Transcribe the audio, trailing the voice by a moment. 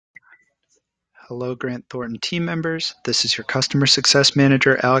Hello, Grant Thornton team members. This is your Customer Success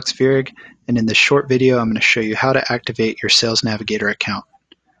Manager, Alex Vierig, and in this short video, I'm going to show you how to activate your Sales Navigator account.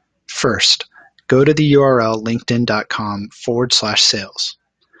 First, go to the URL linkedin.com/sales.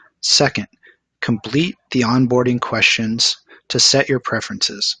 Second, complete the onboarding questions to set your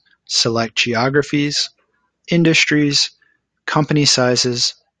preferences. Select geographies, industries, company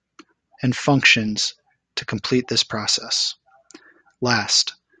sizes, and functions to complete this process.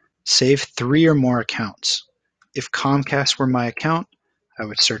 Last, save 3 or more accounts. If Comcast were my account, I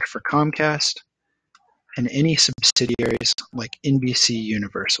would search for Comcast and any subsidiaries like NBC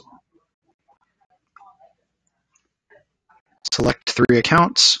Universal. Select 3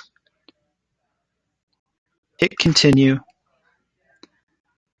 accounts, hit continue,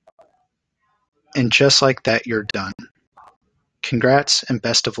 and just like that, you're done. Congrats and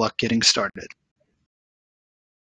best of luck getting started.